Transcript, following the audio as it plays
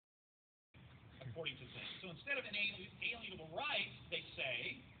according to things. So instead of inalienable rights, they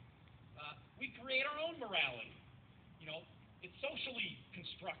say, we create our own morality. It's socially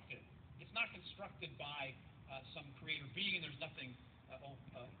constructed. It's not constructed by some creator being, and there's nothing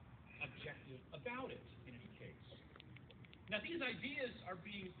objective about it in any case. Now, these ideas are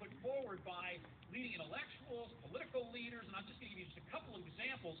being put forward by leading intellectuals, political leaders, and I'm just going to give you just a couple of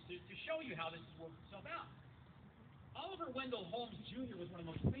examples to show you how this has worked itself out. Oliver Wendell Holmes, Jr. was one of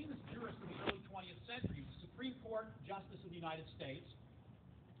the most famous jurists of the early 20th century. He was the Supreme Court Justice of the United States.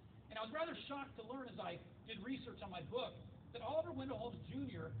 And I was rather shocked to learn as I did research on my book that Oliver Wendell Holmes,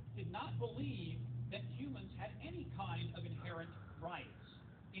 Jr. did not believe that humans had any kind of inherent rights,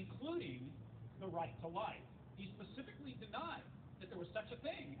 including the right to life. He specifically denied that there was such a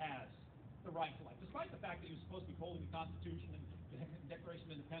thing as the right to life, despite the fact that he was supposed to be holding the Constitution and the Declaration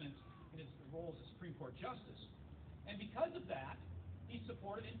of Independence in his role as a Supreme Court Justice. And because of that, he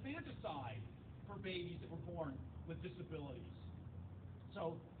supported infanticide for babies that were born with disabilities.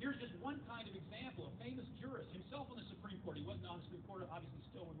 So here's just one kind of example. A famous jurist, himself on the Supreme Court. He wasn't on the Supreme Court, obviously,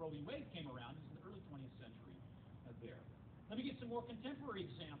 still when Roe v. Wade came around. This is in the early 20th century there. Let me get some more contemporary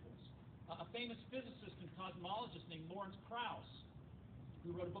examples. A famous physicist and cosmologist named Lawrence Krauss,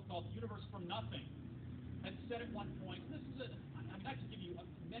 who wrote a book called The Universe from Nothing, had said at one point, and this is I'm not going to give you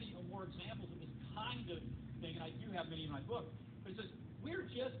many more examples of this kind of thing, and I do have many in my book, but it says, we're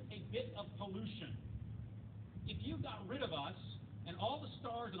just a bit of pollution. If you got rid of us, and all the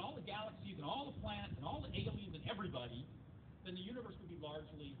stars and all the galaxies and all the planets and all the aliens and everybody, then the universe would be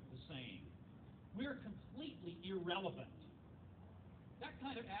largely the same. We're completely irrelevant. That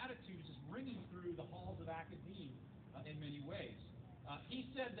kind of attitude is just ringing through the halls of academia in many ways. He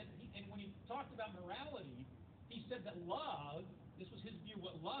said that, and when he talked about morality, he said that love, this was his view of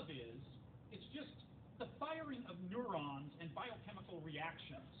what love is, it's just the firing of neurons and biochemical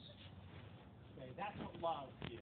reactions. Okay, that's what love is.